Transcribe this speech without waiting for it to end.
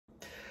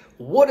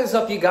What is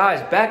up, you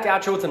guys? Back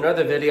at you with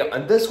another video,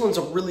 and this one's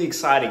a really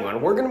exciting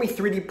one. We're going to be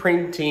 3D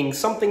printing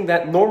something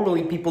that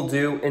normally people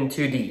do in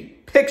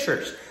 2D,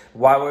 pictures.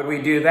 Why would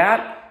we do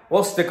that?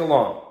 Well, stick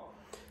along.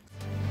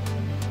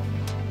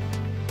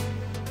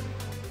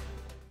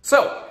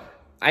 So,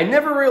 I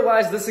never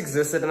realized this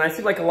existed, and I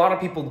feel like a lot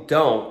of people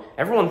don't.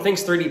 Everyone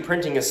thinks 3D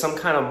printing is some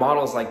kind of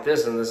models like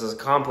this, and this is a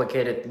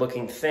complicated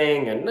looking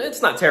thing, and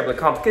it's not terribly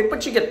complicated,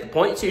 but you get the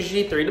point. It's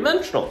usually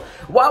three-dimensional.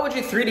 Why would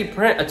you 3D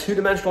print a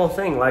two-dimensional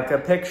thing like a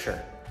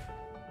picture?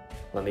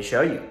 Let me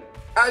show you.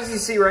 As you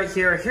see right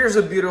here, here's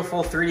a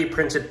beautiful 3D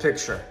printed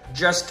picture.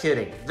 Just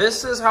kidding.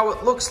 This is how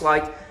it looks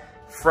like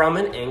from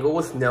an angle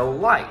with no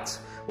light.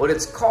 What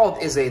it's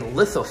called is a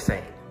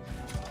lithophane.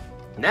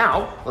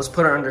 Now, let's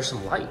put it under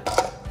some light.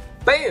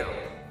 Bam!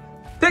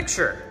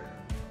 Picture.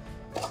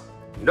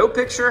 No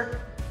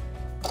picture.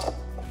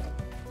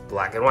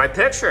 Black and white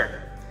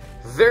picture.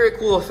 Very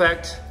cool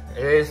effect.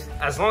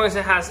 As long as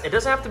it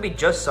doesn't have to be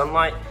just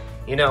sunlight.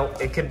 You know,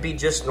 it could be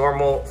just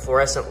normal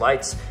fluorescent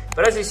lights.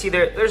 But as you see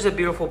there's a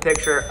beautiful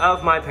picture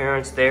of my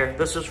parents there.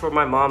 This was for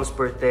my mom's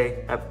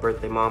birthday. Happy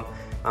birthday, Mom.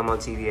 I'm on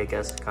TV, I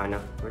guess,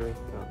 kinda. Really?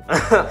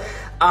 No.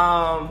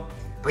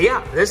 But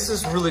yeah, this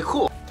is really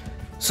cool.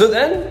 So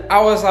then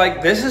I was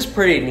like, this is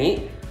pretty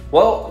neat.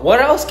 Well, what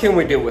else can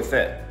we do with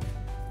it?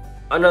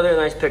 Another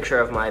nice picture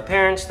of my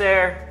parents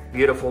there,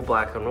 beautiful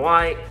black and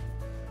white.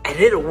 I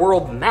did a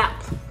world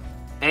map,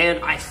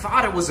 and I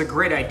thought it was a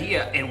great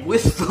idea, and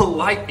with the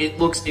light, it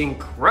looks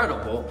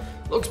incredible,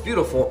 looks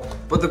beautiful.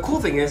 But the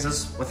cool thing is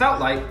without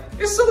light,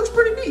 it still looks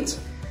pretty neat.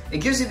 It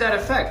gives you that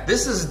effect.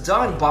 This is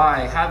done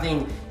by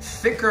having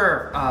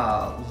thicker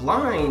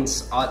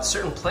lines at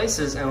certain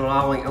places and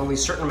allowing only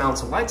certain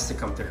amounts of lights to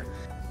come through.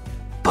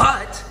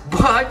 But,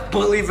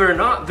 believe it or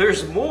not,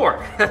 there's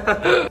more.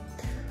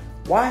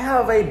 Why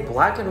have a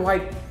black and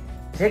white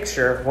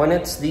picture when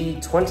it's the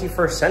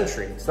 21st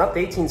century? It's not the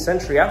 18th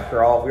century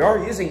after all. We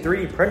are using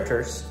 3D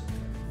printers,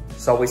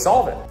 so we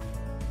solve it.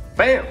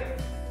 Bam!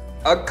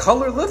 A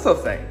color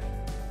lithophane.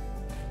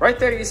 Right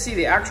there you see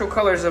the actual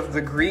colors of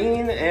the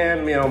green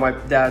and, you know, my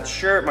dad's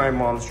shirt, my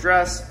mom's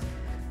dress.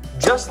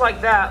 Just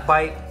like that,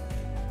 by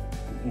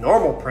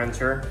normal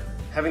printer,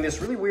 having this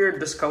really weird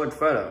discolored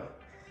photo.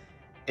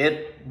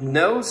 It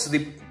knows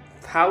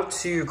how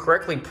to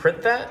correctly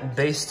print that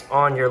based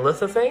on your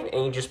lithophane,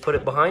 and you just put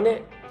it behind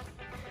it,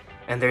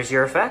 and there's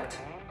your effect.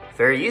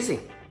 Very easy.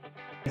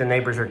 The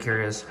neighbors are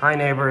curious. Hi,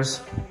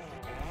 neighbors.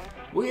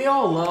 We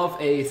all love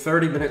a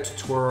 30-minute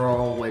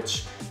tutorial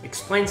which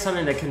explains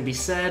something that can be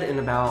said in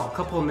about a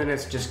couple of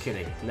minutes. Just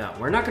kidding. No,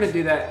 we're not gonna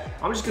do that.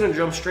 I'm just gonna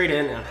jump straight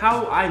in on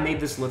how I made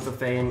this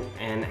lithophane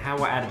and how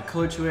I added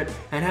color to it,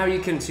 and how you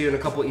can too in a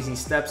couple easy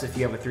steps if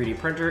you have a 3D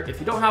printer. If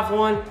you don't have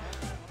one,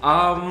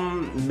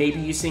 maybe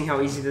you seeing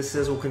how easy this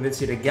is will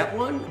convince you to get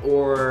one,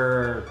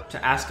 or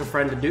to ask a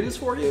friend to do this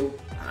for you.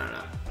 I don't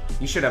know.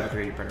 You should have a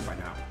 3D printer by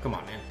now. Come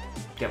on, man.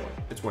 Get one.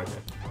 It's worth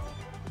it.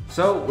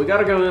 So, we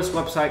gotta go to this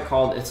website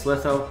called It's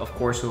Litho. Of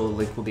course, the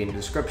link will be in the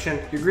description.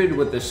 You're greeted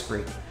with this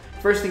screen.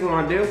 First thing you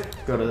wanna do,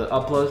 go to the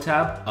Upload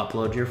tab,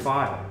 upload your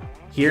file.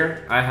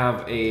 Here, I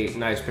have a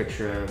nice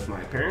picture of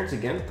my parents.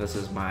 Again, this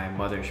is my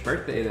mother's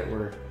birthday that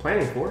we're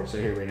planning for, so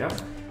here we go.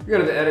 You go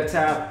to the Edit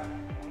tab.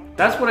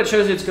 That's what it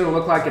shows you it's gonna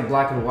look like in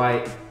black and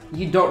white.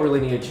 You don't really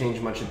need to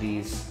change much of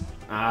these.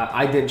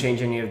 I didn't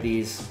change any of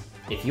these.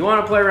 If you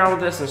wanna play around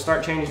with this and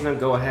start changing them,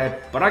 go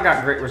ahead. But I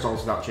got great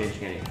results without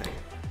changing anything.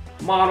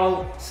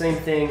 Model, same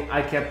thing,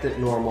 I kept it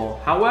normal.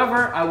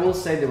 However, I will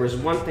say there was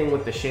one thing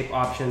with the shape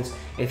options.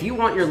 If you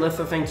want your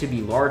lithophane to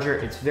be larger,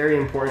 it's very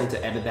important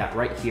to edit that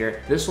right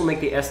here. This will make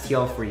the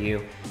STL for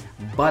you.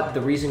 But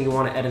the reason you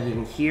want to edit it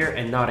in here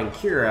and not in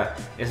Cura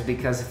is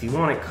because if you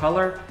want it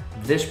color,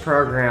 this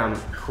program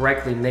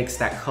correctly makes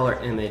that color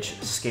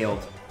image scaled,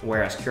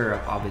 whereas Cura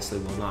obviously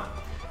will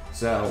not.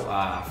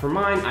 So for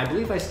mine, I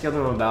believe I scaled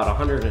them about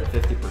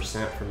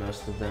 150% for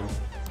most of them.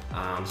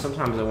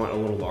 Sometimes I went a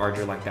little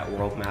larger like that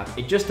world map.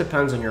 It just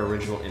depends on your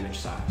original image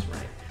size,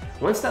 right?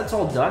 Once that's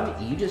all done,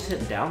 you just hit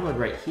download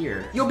right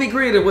here. You'll be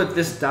greeted with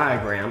this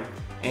diagram,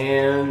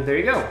 and there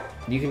you go.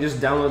 You can just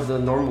download the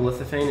normal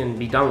lithophane and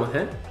be done with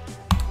it.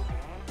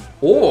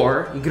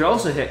 Or you could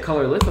also hit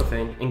color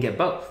lithophane and get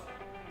both.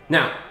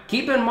 Now,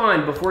 keep in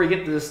mind before you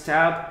get to this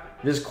tab,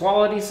 this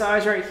quality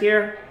size right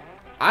here,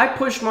 I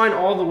pushed mine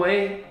all the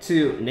way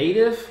to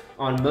native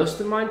on most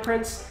of mine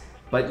prints,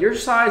 but your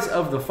size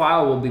of the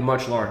file will be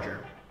much larger.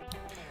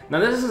 Now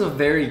this is a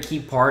very key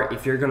part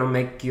if you're gonna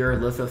make your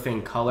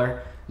lithophane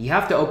color. You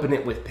have to open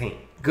it with paint.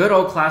 Good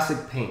old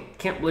classic paint.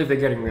 Can't believe they're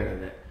getting rid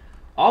of it.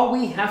 All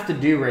we have to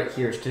do right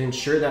here is to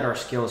ensure that our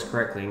scale is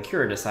correctly, and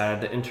Cura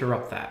decided to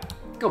interrupt that.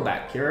 Go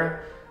back,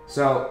 Cura.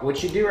 So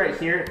what you do right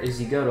here is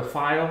you go to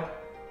File,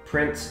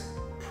 Print,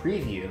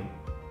 Preview,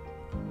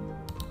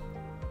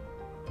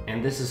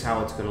 and this is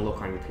how it's gonna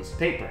look on your piece of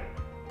paper.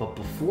 But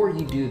before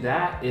you do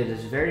that, it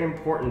is very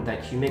important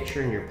that you make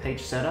sure in your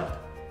page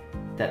setup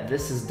that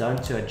this is done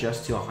to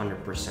adjust to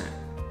 100%.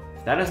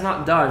 If that is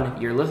not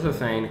done, your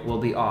lithophane will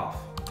be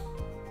off.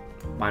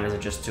 Mine is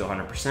adjusted to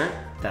 100%,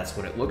 that's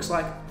what it looks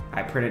like.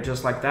 I print it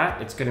just like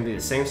that. It's gonna be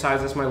the same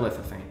size as my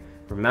lithophane.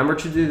 Remember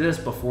to do this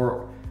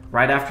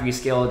right after you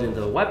scale it into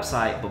the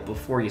website, but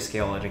before you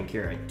scale it in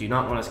Cura. Do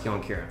not want to scale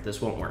in Cura.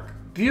 This won't work.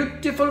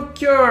 Beautiful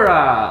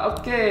Cura.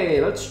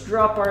 Okay, let's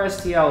drop our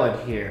STL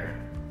in here.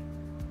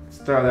 Let's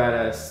throw that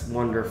as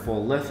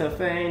wonderful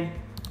lithophane.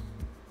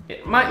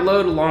 It might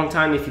load a long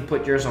time if you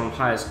put yours on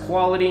highest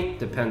quality.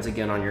 Depends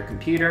again on your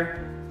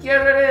computer.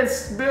 Here it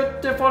is,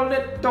 beautiful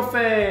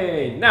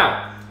Lithophane.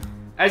 Now,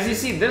 as you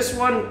see, this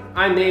one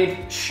I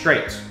made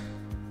straight.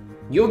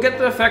 You'll get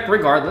the effect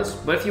regardless,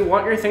 but if you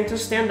want your thing to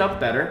stand up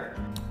better,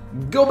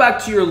 go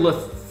back to your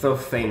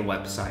Lithophane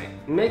website.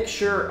 Make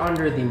sure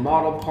under the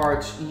model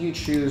parts, you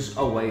choose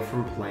away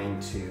from plain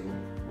to,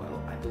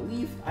 well, I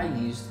believe I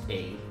used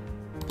a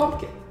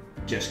pumpkin.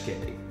 Just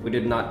kidding. We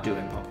did not do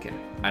a pumpkin.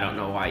 I don't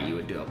know why you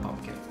would do a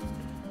pumpkin.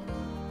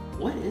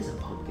 What is a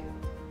pumpkin?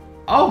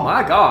 Oh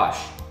my gosh.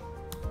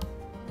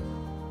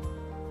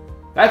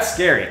 That's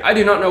scary. I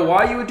do not know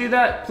why you would do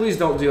that. Please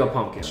don't do a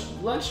pumpkin.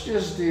 Let's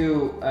just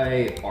do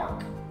a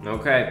arc,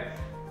 okay?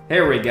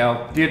 Here we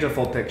go.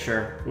 Beautiful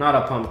picture. Not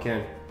a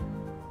pumpkin.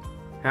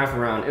 Half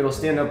around. It'll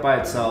stand up by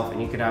itself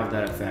and you could have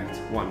that effect.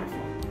 Wonderful.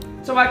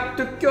 So back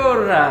to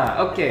Cura.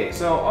 Okay,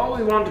 so all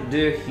we want to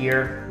do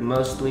here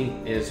mostly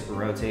is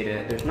rotate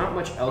it. There's not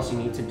much else you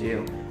need to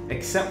do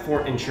except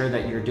for ensure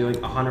that you're doing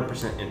 100%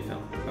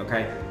 infill,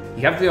 okay?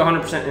 You have to do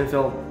 100%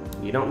 infill.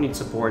 You don't need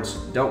supports.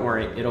 Don't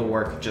worry, it'll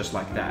work just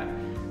like that.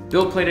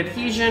 Build plate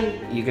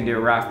adhesion, you can do a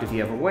raft if you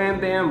have a Wham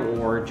Bam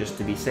or just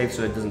to be safe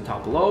so it doesn't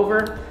topple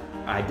over.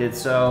 I did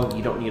so.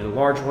 You don't need a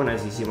large one.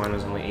 As you see, mine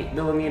was only 8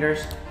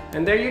 millimeters.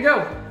 And there you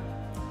go.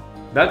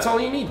 That's all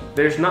you need.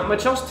 There's not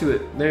much else to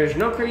it. There's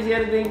no crazy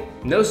editing,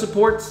 no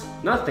supports,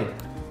 nothing.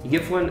 You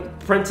get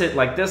print it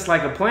like this,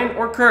 like a plane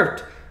or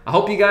curved. I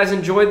hope you guys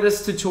enjoyed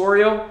this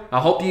tutorial. I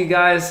hope you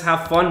guys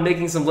have fun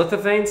making some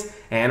lithophanes,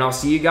 and I'll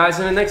see you guys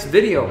in the next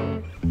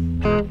video.